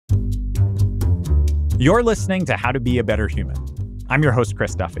You're listening to How to Be a Better Human. I'm your host,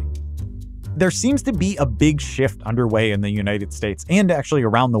 Chris Duffy. There seems to be a big shift underway in the United States and actually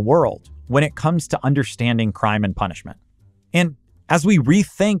around the world when it comes to understanding crime and punishment. And as we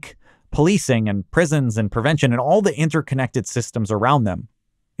rethink policing and prisons and prevention and all the interconnected systems around them,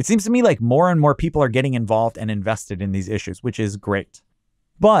 it seems to me like more and more people are getting involved and invested in these issues, which is great.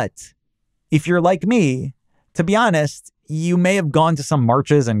 But if you're like me, to be honest, you may have gone to some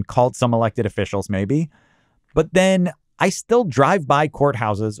marches and called some elected officials maybe, but then I still drive by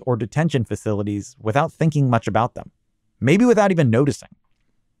courthouses or detention facilities without thinking much about them, maybe without even noticing.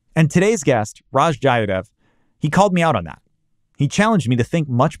 And today's guest, Raj Jayadev, he called me out on that. He challenged me to think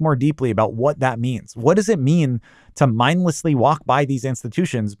much more deeply about what that means. What does it mean to mindlessly walk by these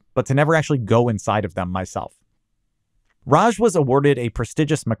institutions, but to never actually go inside of them myself? Raj was awarded a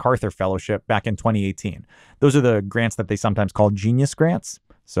prestigious MacArthur Fellowship back in 2018. Those are the grants that they sometimes call genius grants.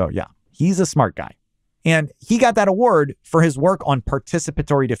 So yeah, he's a smart guy. And he got that award for his work on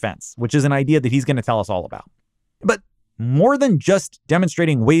participatory defense, which is an idea that he's going to tell us all about. But more than just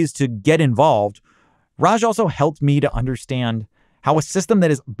demonstrating ways to get involved, Raj also helped me to understand how a system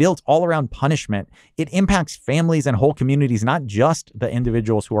that is built all around punishment, it impacts families and whole communities, not just the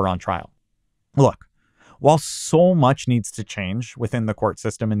individuals who are on trial. Look, while so much needs to change within the court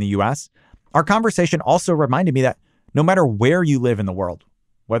system in the US, our conversation also reminded me that no matter where you live in the world,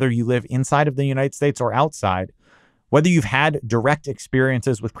 whether you live inside of the United States or outside, whether you've had direct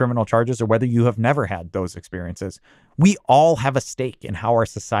experiences with criminal charges or whether you have never had those experiences, we all have a stake in how our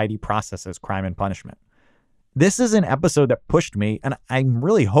society processes crime and punishment. This is an episode that pushed me, and I'm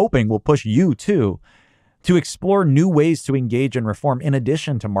really hoping will push you too, to explore new ways to engage and reform in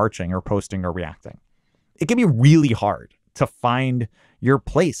addition to marching or posting or reacting. It can be really hard to find your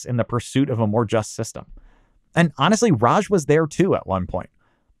place in the pursuit of a more just system. And honestly, Raj was there too at one point.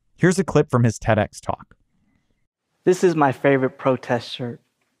 Here's a clip from his TEDx talk. This is my favorite protest shirt.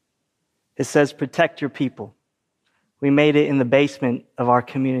 It says, "Protect your people." We made it in the basement of our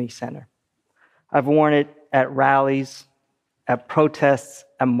community center. I've worn it at rallies, at protests,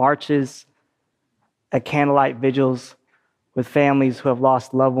 at marches, at candlelight vigils with families who have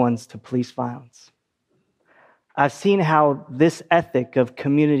lost loved ones to police violence. I've seen how this ethic of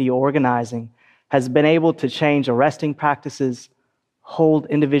community organizing has been able to change arresting practices, hold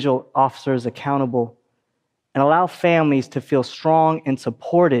individual officers accountable, and allow families to feel strong and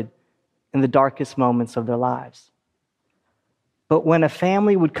supported in the darkest moments of their lives. But when a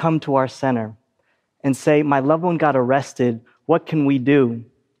family would come to our center and say, "My loved one got arrested, what can we do?"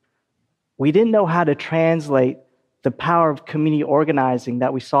 we didn't know how to translate the power of community organizing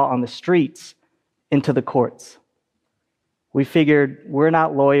that we saw on the streets into the courts. We figured we're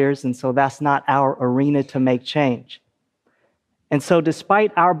not lawyers, and so that's not our arena to make change. And so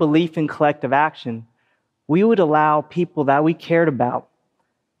despite our belief in collective action, we would allow people that we cared about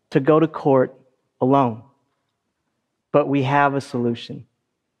to go to court alone. But we have a solution.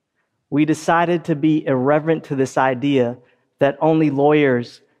 We decided to be irreverent to this idea that only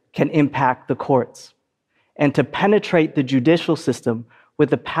lawyers can impact the courts, and to penetrate the judicial system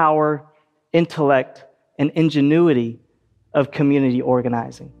with the power, intellect, and ingenuity of community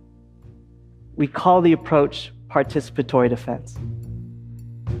organizing. We call the approach participatory defense.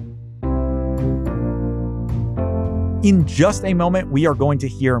 In just a moment, we are going to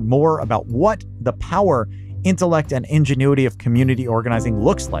hear more about what the power, intellect, and ingenuity of community organizing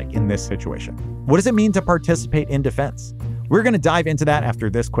looks like in this situation. What does it mean to participate in defense? We're going to dive into that after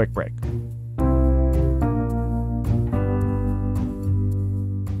this quick break.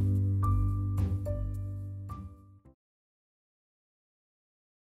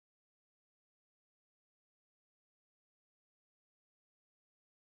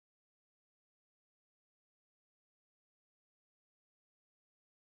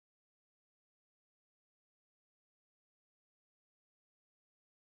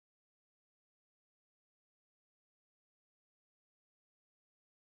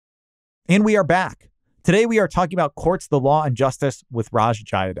 And we are back. Today we are talking about courts, the law, and justice with Raj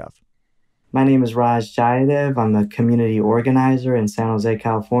Jayadev. My name is Raj Jayadev. I'm a community organizer in San Jose,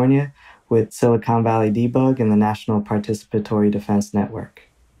 California, with Silicon Valley Debug and the National Participatory Defense Network.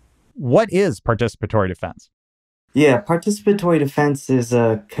 What is participatory defense? Yeah, participatory defense is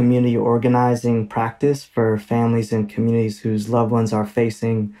a community organizing practice for families and communities whose loved ones are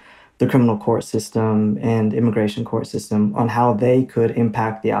facing the criminal court system and immigration court system on how they could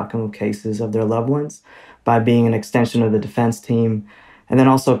impact the outcome of cases of their loved ones by being an extension of the defense team, and then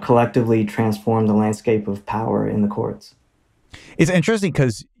also collectively transform the landscape of power in the courts. It's interesting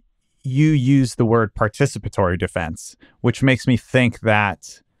because you use the word participatory defense, which makes me think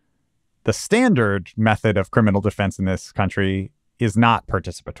that the standard method of criminal defense in this country is not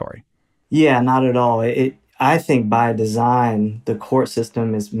participatory. Yeah, not at all. I think by design, the court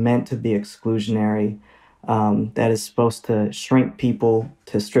system is meant to be exclusionary. That is supposed to shrink people,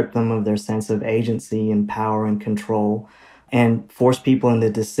 to strip them of their sense of agency and power and control, and force people into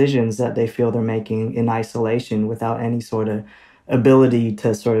decisions that they feel they're making in isolation without any sort of ability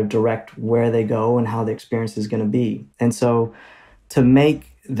to sort of direct where they go and how the experience is going to be. And so to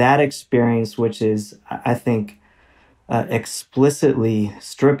make that experience, which is, I think, explicitly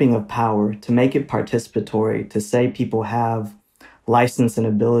stripping of power, to make it participatory, to say people have license and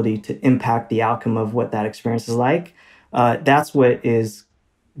ability to impact the outcome of what that experience is like, that's what is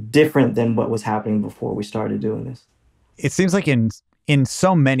different than what was happening before we started doing this. It seems like in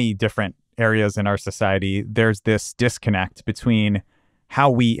so many different areas in our society, there's this disconnect between how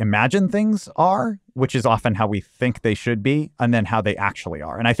we imagine things are, which is often how we think they should be, and then how they actually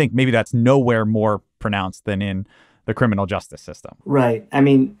are. And I think maybe that's nowhere more pronounced than in the criminal justice system. Right. I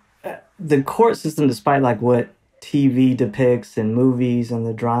mean, the court system, despite like what TV depicts and movies and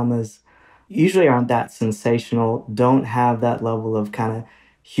the dramas, usually aren't that sensational, don't have that level of kind of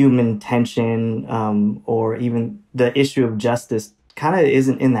human tension, or even the issue of justice kind of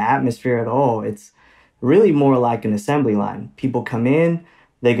isn't in the atmosphere at all. It's really more like an assembly line. People come in,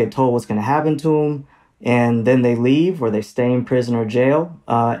 they get told what's going to happen to them, and then they leave or they stay in prison or jail,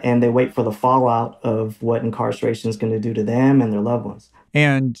 and they wait for the fallout of what incarceration is going to do to them and their loved ones.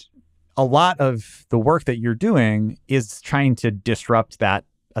 And a lot of the work that you're doing is trying to disrupt that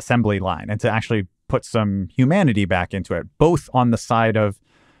assembly line and to actually put some humanity back into it, both on the side of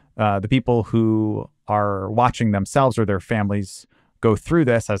the people who are watching themselves or their families go through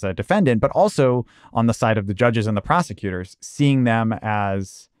this as a defendant, but also on the side of the judges and the prosecutors, seeing them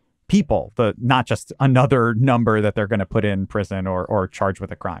as people, not just another number that they're going to put in prison or charge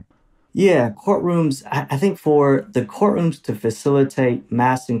with a crime. Yeah, courtrooms, I think for the courtrooms to facilitate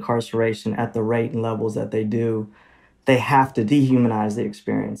mass incarceration at the rate and levels that they do, they have to dehumanize the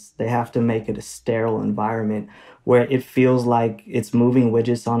experience. They have to make it a sterile environment where it feels like it's moving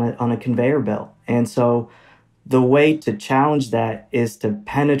widgets on a conveyor belt. And so the way to challenge that is to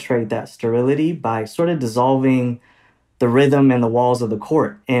penetrate that sterility by sort of dissolving the rhythm and the walls of the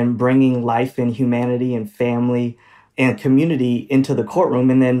court and bringing life and humanity and family and community into the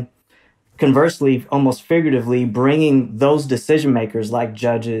courtroom. And then conversely, almost figuratively, bringing those decision makers like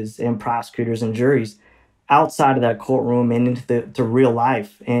judges and prosecutors and juries outside of that courtroom and into the real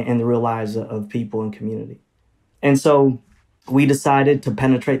life and the real lives of people and community. And so we decided to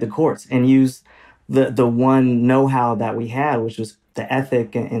penetrate the courts and use the one know-how that we had, which was the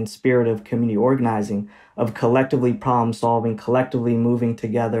ethic and spirit of community organizing, of collectively problem solving, collectively moving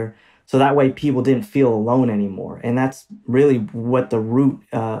together. So that way people didn't feel alone anymore. And that's really what the root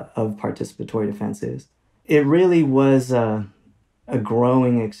of participatory defense is. It really was a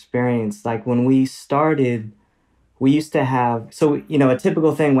growing experience. Like when we started, we used to have, so, you know, a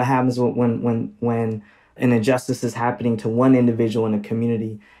typical thing, what happens when an injustice is happening to one individual in a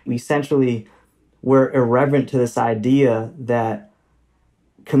community, we essentially were irreverent to this idea that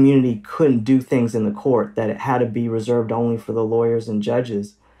community couldn't do things in the court, that it had to be reserved only for the lawyers and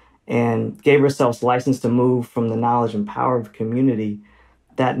judges, and gave ourselves license to move from the knowledge and power of community.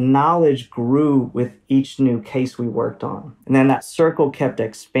 That knowledge grew with each new case we worked on. And then that circle kept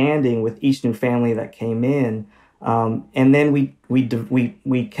expanding with each new family that came in. And then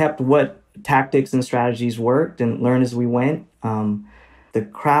we kept what tactics and strategies worked and learned as we went. The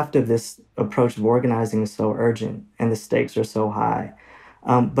craft of this approach of organizing is so urgent and the stakes are so high.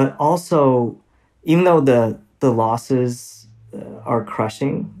 But also, even though the losses are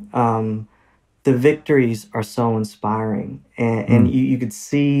crushing, the victories are so inspiring, and you could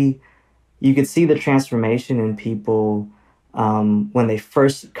see the transformation in people when they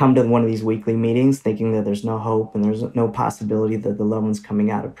first come to one of these weekly meetings, thinking that there's no hope and there's no possibility that the loved one's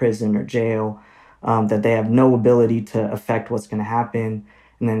coming out of prison or jail, that they have no ability to affect what's going to happen.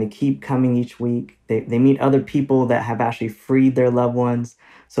 And then they keep coming each week. They meet other people that have actually freed their loved ones,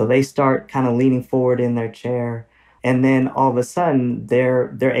 so they start kind of leaning forward in their chair. And then all of a sudden,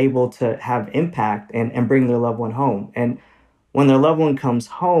 they're able to have impact and bring their loved one home. And when their loved one comes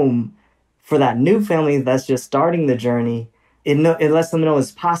home, for that new family that's just starting the journey, it lets them know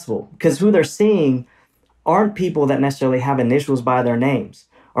it's possible. Because who they're seeing aren't people that necessarily have initials by their names,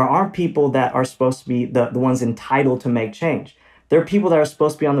 or aren't people that are supposed to be the ones entitled to make change. They're people that are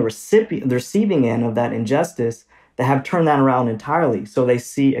supposed to be on the receiving end of that injustice that have turned that around entirely. So they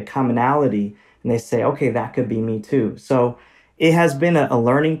see a commonality and they say, okay, that could be me too. So it has been a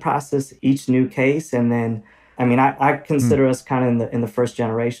learning process, each new case. And then I mean, I consider us kind of in the first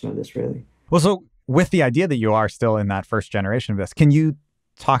generation of this, really. Well, so with the idea that you are still in that first generation of this, can you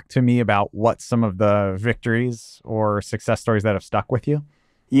talk to me about what some of the victories or success stories that have stuck with you?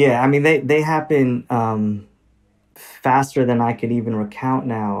 Yeah, I mean, they happen faster than I could even recount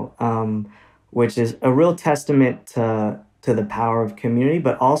now, which is a real testament to the power of community,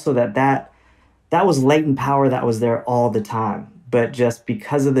 but also that was latent power that was there all the time. But just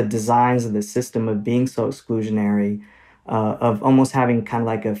because of the designs of the system of being so exclusionary, of almost having kind of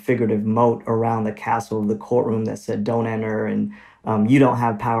like a figurative moat around the castle of the courtroom that said, don't enter, and you don't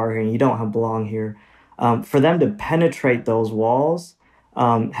have power here, and you don't have belong here. For them to penetrate those walls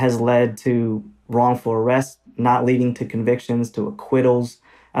has led to wrongful arrest, not leading to convictions, to acquittals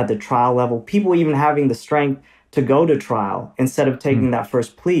at the trial level. People even having the strength to go to trial instead of taking that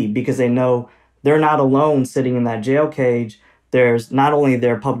first plea because they know they're not alone sitting in that jail cage. There's not only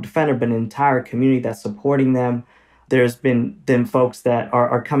their public defender, but an entire community that's supporting them. There's been folks that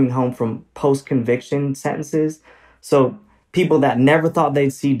are coming home from post-conviction sentences. So people that never thought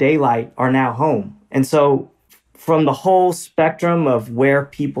they'd see daylight are now home. And so from the whole spectrum of where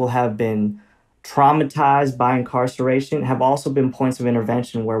people have been traumatized by incarceration have also been points of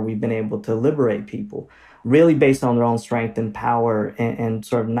intervention where we've been able to liberate people, really based on their own strength and power and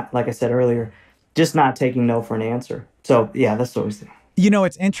sort of, not, like I said earlier, just not taking no for an answer. So, yeah, that's what we see. You know,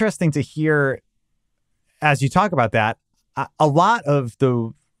 it's interesting to hear as you talk about that, a lot of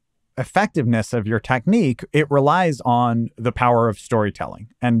the effectiveness of your technique, it relies on the power of storytelling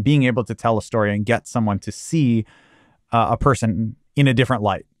and being able to tell a story and get someone to see a person in a different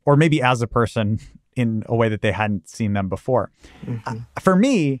light, or maybe as a person in a way that they hadn't seen them before. For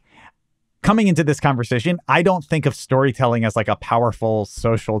me, coming into this conversation, I don't think of storytelling as like a powerful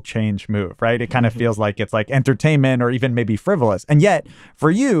social change move, right? It kind of feels like it's like entertainment or even maybe frivolous. And yet for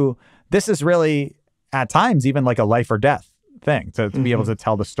you, this is really at times even like a life or death thing to be able to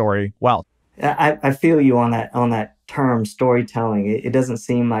tell the story well. I feel you on that term storytelling. It doesn't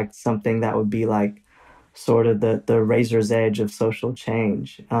seem like something that would be like sort of the razor's edge of social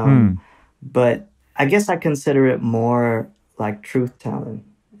change. But I guess I consider it more like truth telling.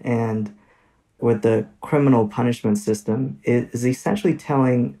 And with the criminal punishment system, it is essentially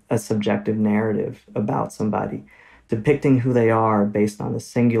telling a subjective narrative about somebody, depicting who they are based on a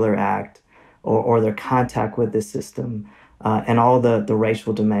singular act or their contact with the system, and all the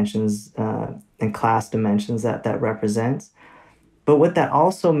racial dimensions and class dimensions that represents. But what that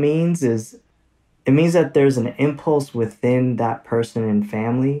also means is it means that there's an impulse within that person and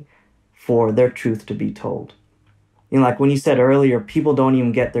family for their truth to be told. You know, like when you said earlier, people don't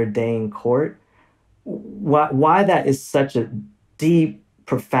even get their day in court. Why that is such a deep,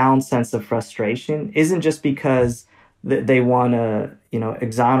 profound sense of frustration isn't just because they want to,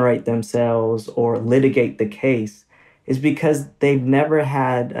 exonerate themselves or litigate the case. Is because they've never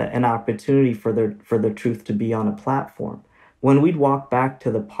had an opportunity for their truth to be on a platform. When we'd walk back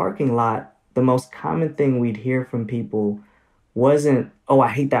to the parking lot, the most common thing we'd hear from people wasn't, "Oh, I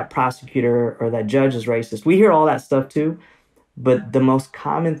hate that prosecutor," or "that judge is racist." We hear all that stuff too, but the most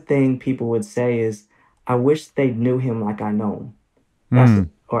common thing people would say is, "I wish they knew him like I know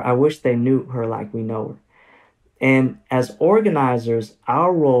him," or "I wish they knew her like we know her." And as organizers,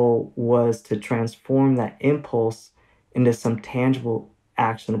 our role was to transform that impulse into some tangible,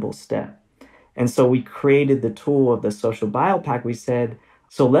 actionable step. And so we created the tool of the social biopack. We said,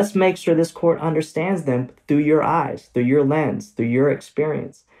 so let's make sure this court understands them through your eyes, through your lens, through your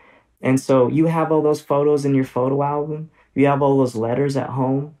experience. And so you have all those photos in your photo album. You have all those letters at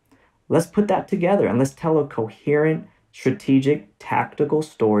home. Let's put that together and let's tell a coherent, strategic, tactical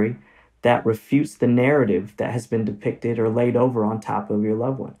story that refutes the narrative that has been depicted or laid over on top of your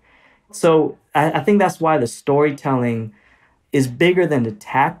loved one. So I think that's why the storytelling is bigger than the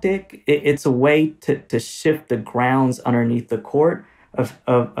tactic. It's a way to shift the grounds underneath the court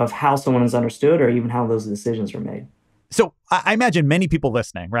of how someone is understood or even how those decisions are made. So I imagine many people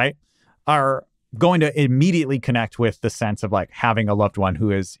listening, right, are going to immediately connect with the sense of like having a loved one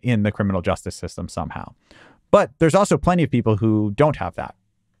who is in the criminal justice system somehow. But there's also plenty of people who don't have that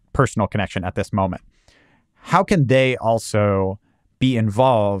personal connection at this moment. How can they also be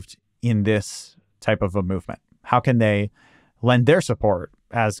involved in this type of a movement? How can they lend their support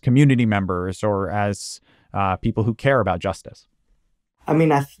as community members or as people who care about justice? I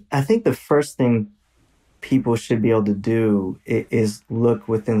mean, I think the first thing people should be able to do is look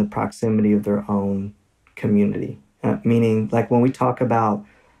within the proximity of their own community. Meaning, like when we talk about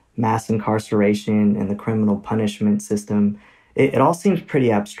mass incarceration and the criminal punishment system, it all seems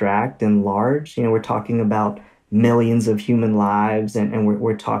pretty abstract and large. We're talking about millions of human lives, and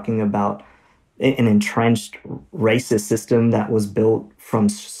we're talking about an entrenched racist system that was built from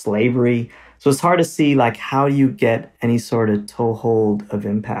slavery. So it's hard to see, like, how do you get any sort of toehold of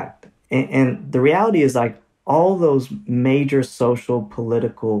impact? And the reality is, like, all those major social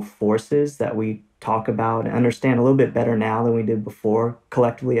political forces that we talk about and understand a little bit better now than we did before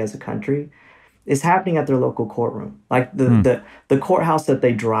collectively as a country is happening at their local courtroom. Like the courthouse that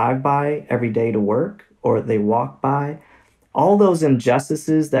they drive by every day to work or they walk by, all those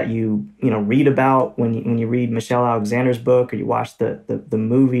injustices that you read about when you read Michelle Alexander's book or you watch the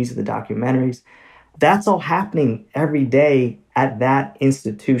movies, the documentaries, that's all happening every day at that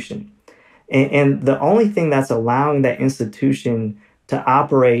institution. And the only thing that's allowing that institution to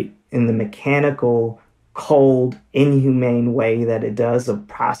operate in the mechanical, cold, inhumane way that it does of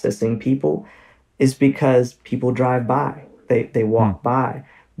processing people is because people drive by, they walk by.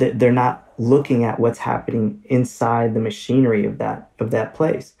 They're not looking at what's happening inside the machinery of that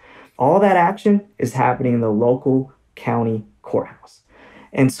place. All that action is happening in the local county courthouse.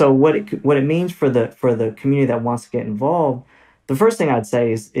 And so what it means for the community that wants to get involved, the first thing I'd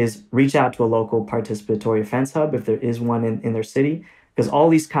say is reach out to a local participatory offense hub if there is one in their city, because all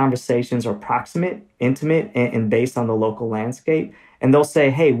these conversations are proximate, intimate, and based on the local landscape. And they'll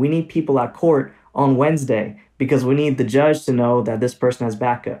say, hey, we need people at court on Wednesday because we need the judge to know that this person has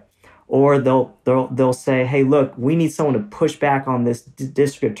backup. Or they'll say, hey, look, we need someone to push back on this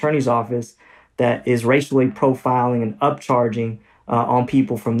district attorney's office that is racially profiling and upcharging on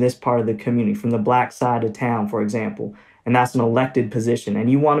people from this part of the community, from the Black side of town, for example. And that's an elected position. And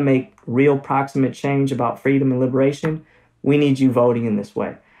you want to make real proximate change about freedom and liberation, we need you voting in this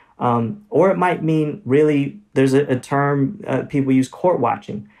way. Or it might mean really, there's a term people use, court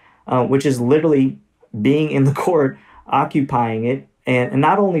watching, which is literally being in the court, occupying it, and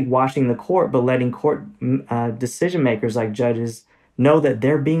not only watching the court, but letting court decision makers like judges know that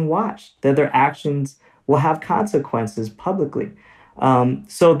they're being watched, that their actions will have consequences publicly.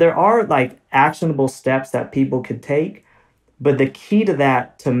 So there are like actionable steps that people could take, but the key to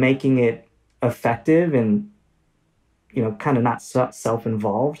that, to making it effective and kind of not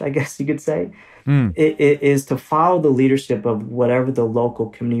self-involved, I guess you could say, it is to follow the leadership of whatever the local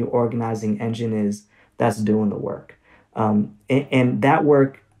community organizing engine is that's doing the work. And that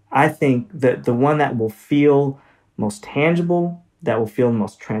work, I think that the one that will feel most tangible, that will feel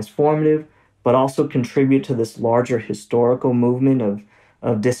most transformative, but also contribute to this larger historical movement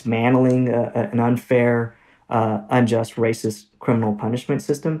of dismantling an unfair, unjust, racist criminal punishment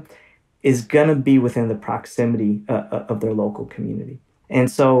system, is going to be within the proximity of their local community. And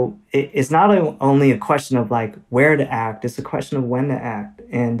so it's not only a question of like where to act, it's a question of when to act.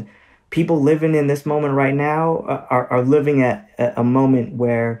 And people living in this moment right now are living at a moment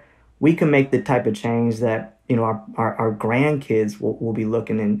where we can make the type of change that our grandkids will be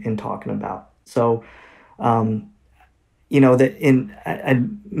looking and talking about. So, I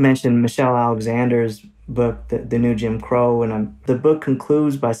mentioned Michelle Alexander's book, The New Jim Crow, and the book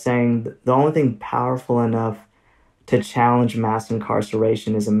concludes by saying the only thing powerful enough to challenge mass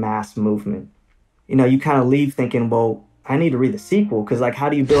incarceration is a mass movement. You kind of leave thinking, well, I need to read the sequel, because like, how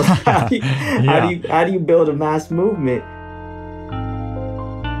do you build how do you build a mass movement?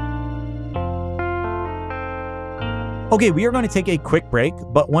 Okay, we are going to take a quick break,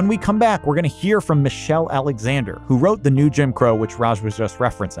 but when we come back, we're going to hear from Michelle Alexander, who wrote The New Jim Crow, which Raj was just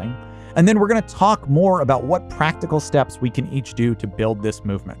referencing. And then we're going to talk more about what practical steps we can each do to build this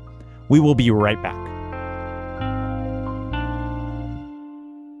movement. We will be right back.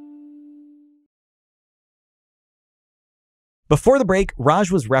 Before the break,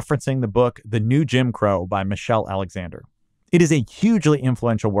 Raj was referencing the book The New Jim Crow by Michelle Alexander. It is a hugely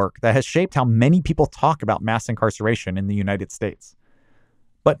influential work that has shaped how many people talk about mass incarceration in the United States.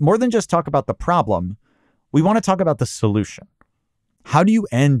 But more than just talk about the problem, we want to talk about the solution. How do you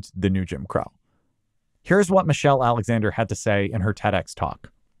end the new Jim Crow? Here's what Michelle Alexander had to say in her TEDx talk.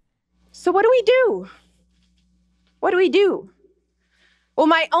 So what do we do? What do we do? Well,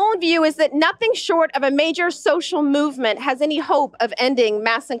 my own view is that nothing short of a major social movement has any hope of ending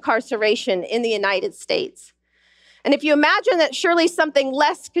mass incarceration in the United States. And if you imagine that surely something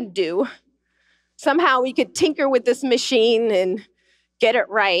less could do, somehow we could tinker with this machine and get it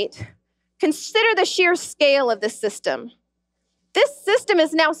right, consider the sheer scale of this system. This system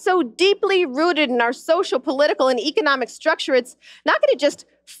is now so deeply rooted in our social, political, and economic structure, it's not going to just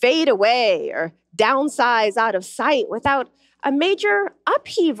fade away or downsize out of sight without a major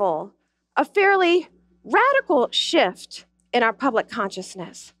upheaval, a fairly radical shift in our public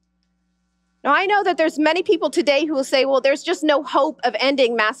consciousness. Now, I know that there's many people today who will say, well, there's just no hope of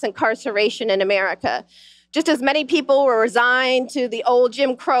ending mass incarceration in America Just as many people were resigned to the old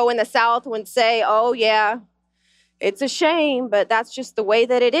Jim Crow in the South would say, oh, yeah, it's a shame, but that's just the way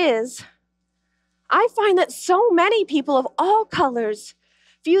that it is. I find that so many people of all colors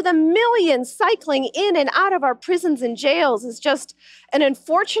view the millions cycling in and out of our prisons and jails as just an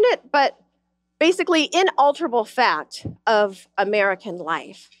unfortunate but basically inalterable fact of American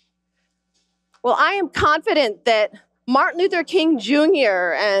life. Well, I am confident that Martin Luther King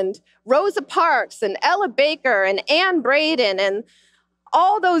Jr. and Rosa Parks and Ella Baker and Ann Braden and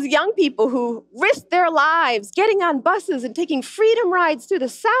all those young people who risked their lives getting on buses and taking freedom rides through the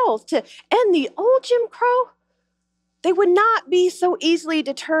South to end the old Jim Crow, they would not be so easily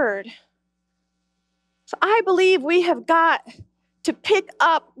deterred. So I believe we have got to pick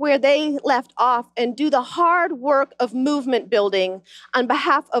up where they left off and do the hard work of movement building on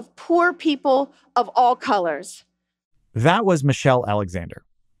behalf of poor people of all colors. That was Michelle Alexander.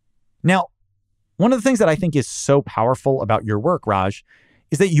 Now, one of the things that I think is so powerful about your work, Raj,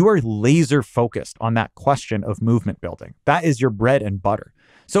 is that you are laser focused on that question of movement building. That is your bread and butter.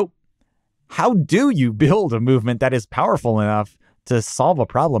 So how do you build a movement that is powerful enough to solve a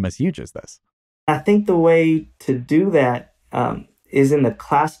problem as huge as this? I think the way to do that is in the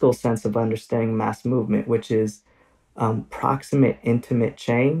classical sense of understanding mass movement, which is proximate, intimate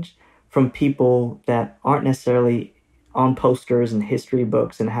change from people that aren't necessarily on posters and history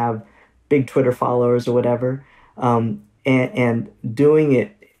books and have big Twitter followers or whatever, and doing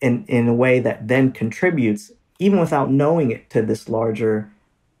it in a way that then contributes, even without knowing it, to this larger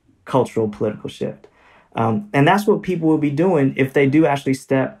cultural political shift. And that's what people will be doing if they do actually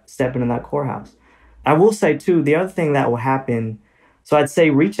step into that courthouse. I will say, too, the other thing that will happen, so I'd say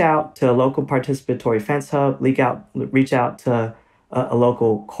reach out to a local participatory fence hub, reach out to a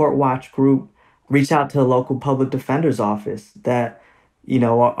local court watch group, reach out to a local public defender's office that, you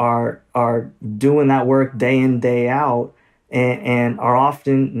know, are doing that work day in, day out, and are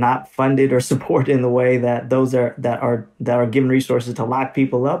often not funded or supported in the way that those that are given resources to lock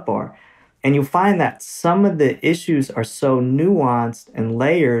people up are. And you'll find that some of the issues are so nuanced and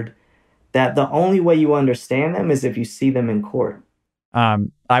layered that the only way you understand them is if you see them in court.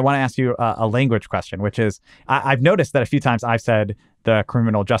 I want to ask you a language question, which is, I've noticed that a few times I've said the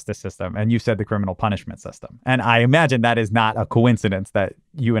criminal justice system and you said the criminal punishment system. And I imagine that is not a coincidence that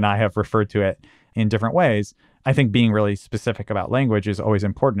you and I have referred to it in different ways. I think being really specific about language is always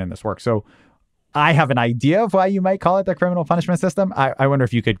important in this work. So I have an idea of why you might call it the criminal punishment system. I wonder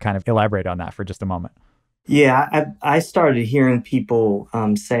if you could kind of elaborate on that for just a moment. Yeah, I started hearing people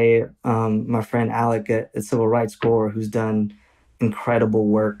say, my friend Alec at Civil Rights Corps, who's done incredible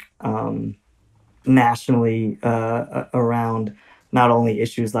work nationally around not only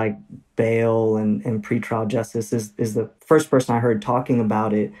issues like bail and pretrial justice, is the first person I heard talking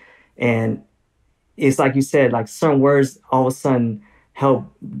about it. And it's like you said, like certain words all of a sudden help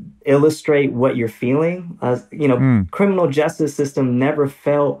illustrate what you're feeling. Criminal justice system never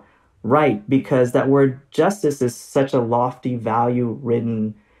felt right because that word justice is such a lofty,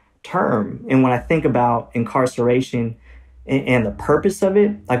 value-ridden term. And when I think about incarceration and the purpose of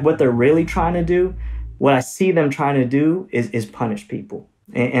it, like what they're really trying to do, what I see them trying to do is punish people.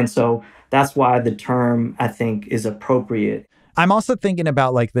 And so that's why the term, I think, is appropriate. I'm also thinking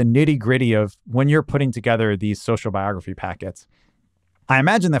about like the nitty gritty of when you're putting together these social biography packets. I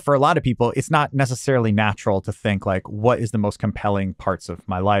imagine that for a lot of people, it's not necessarily natural to think like, what is the most compelling parts of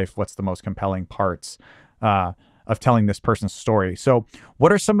my life? What's the most compelling parts of telling this person's story? So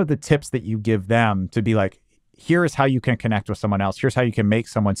what are some of the tips that you give them to be like, here is how you can connect with someone else. Here's how you can make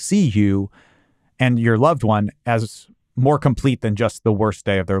someone see you and your loved one as more complete than just the worst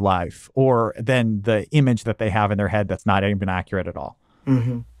day of their life or than the image that they have in their head that's not even accurate at all.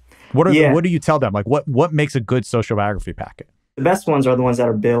 Mm-hmm. What do you tell them? Like what makes a good social biography packet? The best ones are the ones that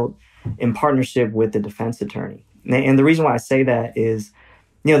are built in partnership with the defense attorney. And the reason why I say that is,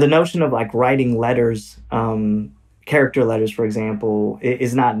 the notion of like writing letters, character letters, for example,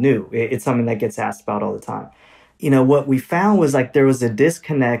 is not new. It's something that gets asked about all the time. What we found was like there was a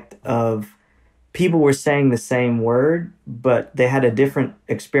disconnect of people were saying the same word, but they had a different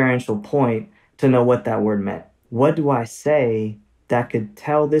experiential point to know what that word meant. What do I say that could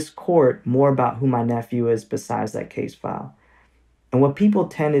tell this court more about who my nephew is besides that case file? And what people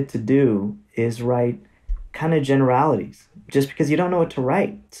tended to do is write kind of generalities just because you don't know what to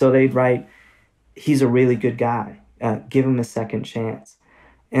write. So they'd write, he's a really good guy. Give him a second chance.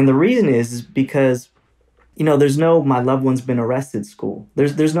 And the reason is because, there's no my loved one's been arrested school.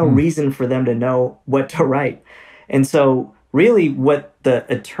 There's no reason for them to know what to write. And so really what the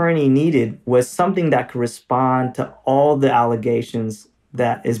attorney needed was something that could respond to all the allegations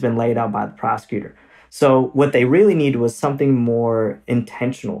that has been laid out by the prosecutor. So what they really needed was something more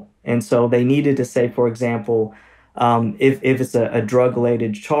intentional. And so they needed to say, for example, if it's a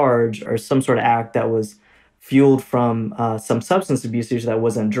drug-related charge or some sort of act that was fueled from some substance abuse issue that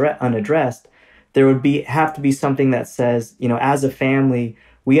was unaddressed, there would have to be something that says, as a family,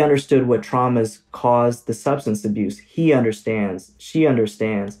 we understood what traumas caused the substance abuse. He understands. She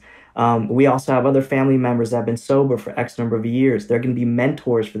understands. We also have other family members that have been sober for X number of years. They're going to be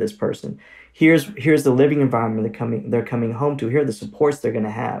mentors for this person. Here's the living environment they're coming home to. Here are the supports they're going to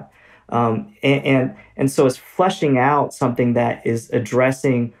have. And so it's fleshing out something that is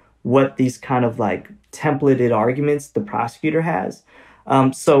addressing what these kind of like templated arguments the prosecutor has.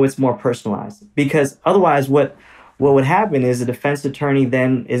 So it's more personalized, because otherwise what would happen is the defense attorney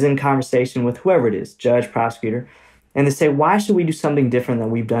then is in conversation with whoever it is, judge, prosecutor, and they say, why should we do something different than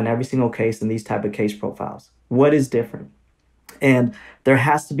we've done every single case in these type of case profiles? What is different? And there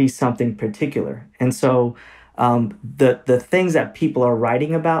has to be something particular. And so the things that people are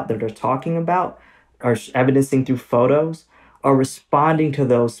writing about, that they're talking about, are evidencing through photos, are responding to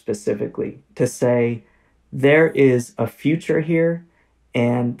those specifically to say, there is a future here,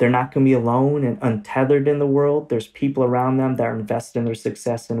 and they're not going to be alone and untethered in the world. There's people around them that are invested in their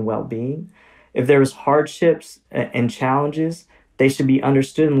success and well-being. If there's hardships and challenges, they should be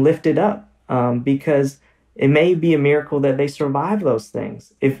understood and lifted up, because it may be a miracle that they survive those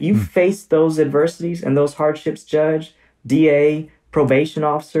things. If you face those adversities and those hardships, judge, DA, probation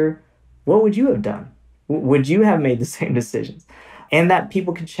officer, what would you have done? Would you have made the same decisions? And that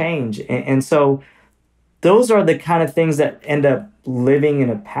people could change. And so those are the kind of things that end up living in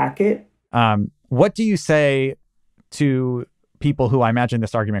a packet. What do you say to people who, I imagine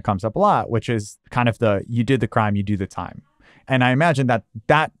this argument comes up a lot, which is kind of you did the crime, you do the time. And I imagine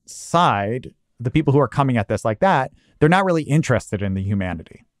that side, the people who are coming at this like that, they're not really interested in the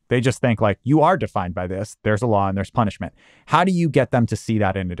humanity. They just think like, you are defined by this, there's a law and there's punishment. How do you get them to see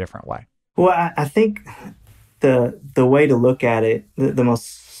that in a different way? Well, I think the way to look at it, the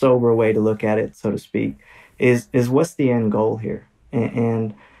most sober way to look at it, so to speak, is what's the end goal here?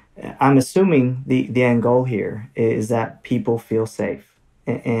 And I'm assuming the end goal here is that people feel safe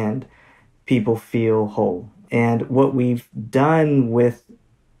and people feel whole. And what we've done with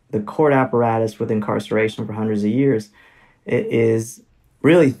the court apparatus with incarceration for hundreds of years is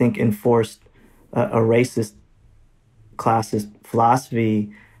really enforced a racist, classist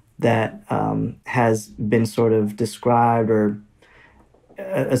philosophy that has been sort of described, or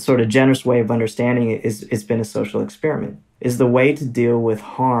a sort of generous way of understanding it is it's been a social experiment. Is the way to deal with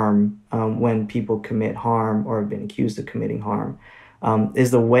harm when people commit harm or have been accused of committing harm,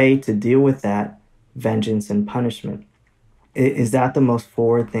 is the way to deal with that vengeance and punishment. Is that the most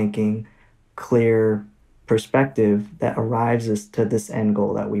forward-thinking, clear perspective that arrives us to this end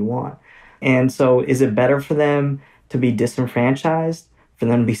goal that we want? And so is it better for them to be disenfranchised, for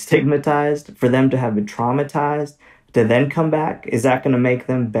them to be stigmatized, for them to have been traumatized, to then come back? Is that going to make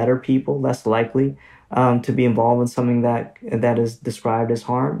them better people, less likely to be involved in something that is described as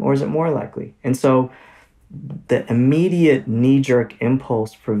harm? Or is it more likely? And so the immediate knee-jerk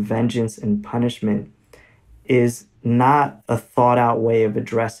impulse for vengeance and punishment is not a thought-out way of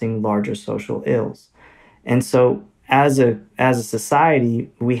addressing larger social ills. And so as a society,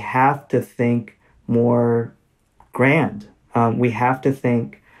 we have to think more grand. We have to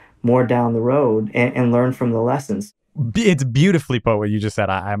think more down the road and learn from the lessons. It's beautifully put what you just said.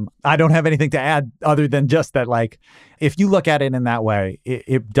 I don't have anything to add other than just that, like, if you look at it in that way,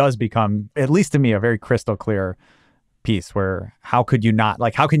 it does become, at least to me, a very crystal clear piece where how could you not,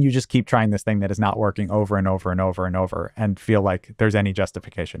 like, how can you just keep trying this thing that is not working over and over and over and over and feel like there's any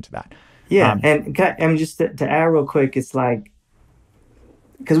justification to that? Yeah. And just to add real quick, it's like,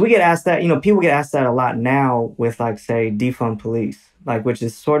 because we get asked that, people get asked that a lot now with, like, say, defund police, like, which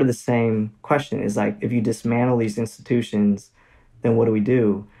is sort of the same question. Is like, if you dismantle these institutions, then what do we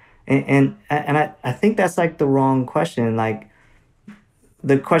do? And I think that's like the wrong question. Like,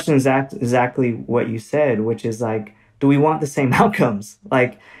 the question is exactly what you said, which is like, do we want the same outcomes?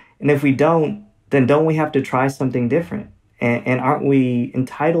 Like, and if we don't, then don't we have to try something different? And aren't we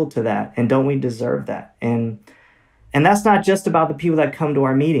entitled to that? And don't we deserve that? And that's not just about the people that come to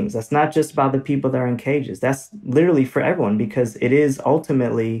our meetings. That's not just about the people that are in cages. That's literally for everyone, because it is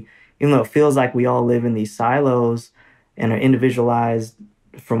ultimately, even though it feels like we all live in these silos and are individualized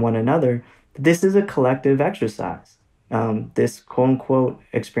from one another, this is a collective exercise. This quote unquote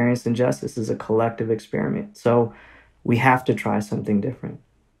experienced injustice is a collective experiment. So we have to try something different.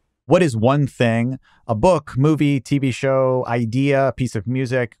 What is one thing, a book, movie, TV show, idea, piece of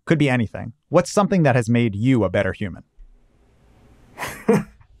music, could be anything? What's something that has made you a better human?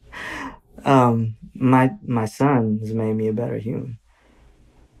 my son has made me a better human.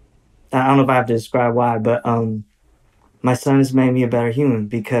 I don't know if I have to describe why, but my son has made me a better human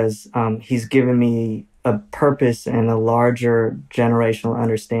because he's given me a purpose and a larger generational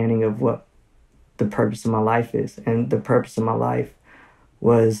understanding of what the purpose of my life is. And the purpose of my life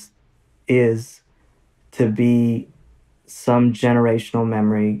is to be some generational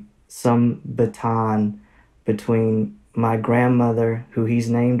memory, some baton between my grandmother, who he's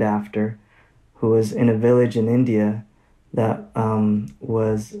named after, who was in a village in India that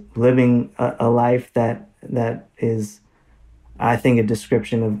was living a life that is, I think, a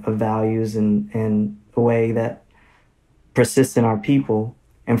description of values and a way that persists in our people.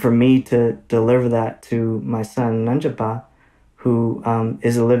 And for me to deliver that to my son, Nanjapa, who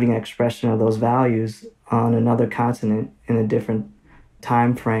is a living expression of those values on another continent in a different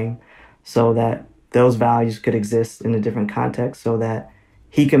time frame, so that those values could exist in a different context, so that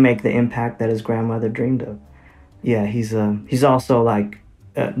he can make the impact that his grandmother dreamed of. Yeah, he's also like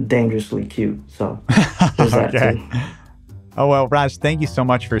dangerously cute. So there's that too. Oh, well, Raj, thank you so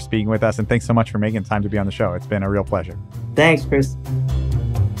much for speaking with us, and thanks so much for making time to be on the show. It's been a real pleasure. Thanks, Chris.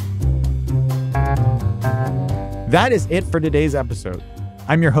 That is it for today's episode.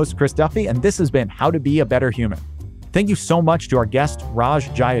 I'm your host, Chris Duffy, and this has been How to Be a Better Human. Thank you so much to our guest, Raj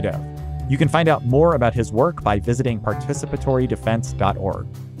Jayadev. You can find out more about his work by visiting participatorydefense.org.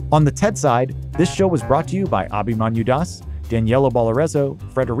 On the TED side, this show was brought to you by Abhimanyu Das, Daniela Balarezo,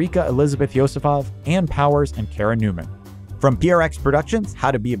 Frederica Elizabeth Yosifov, Ann Powers, and Kara Newman. From PRX Productions,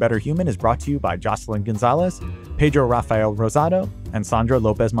 How to Be a Better Human is brought to you by Jocelyn Gonzalez, Pedro Rafael Rosado, and Sandra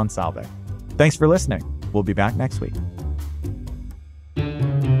Lopez Monsalve. Thanks for listening. We'll be back next week.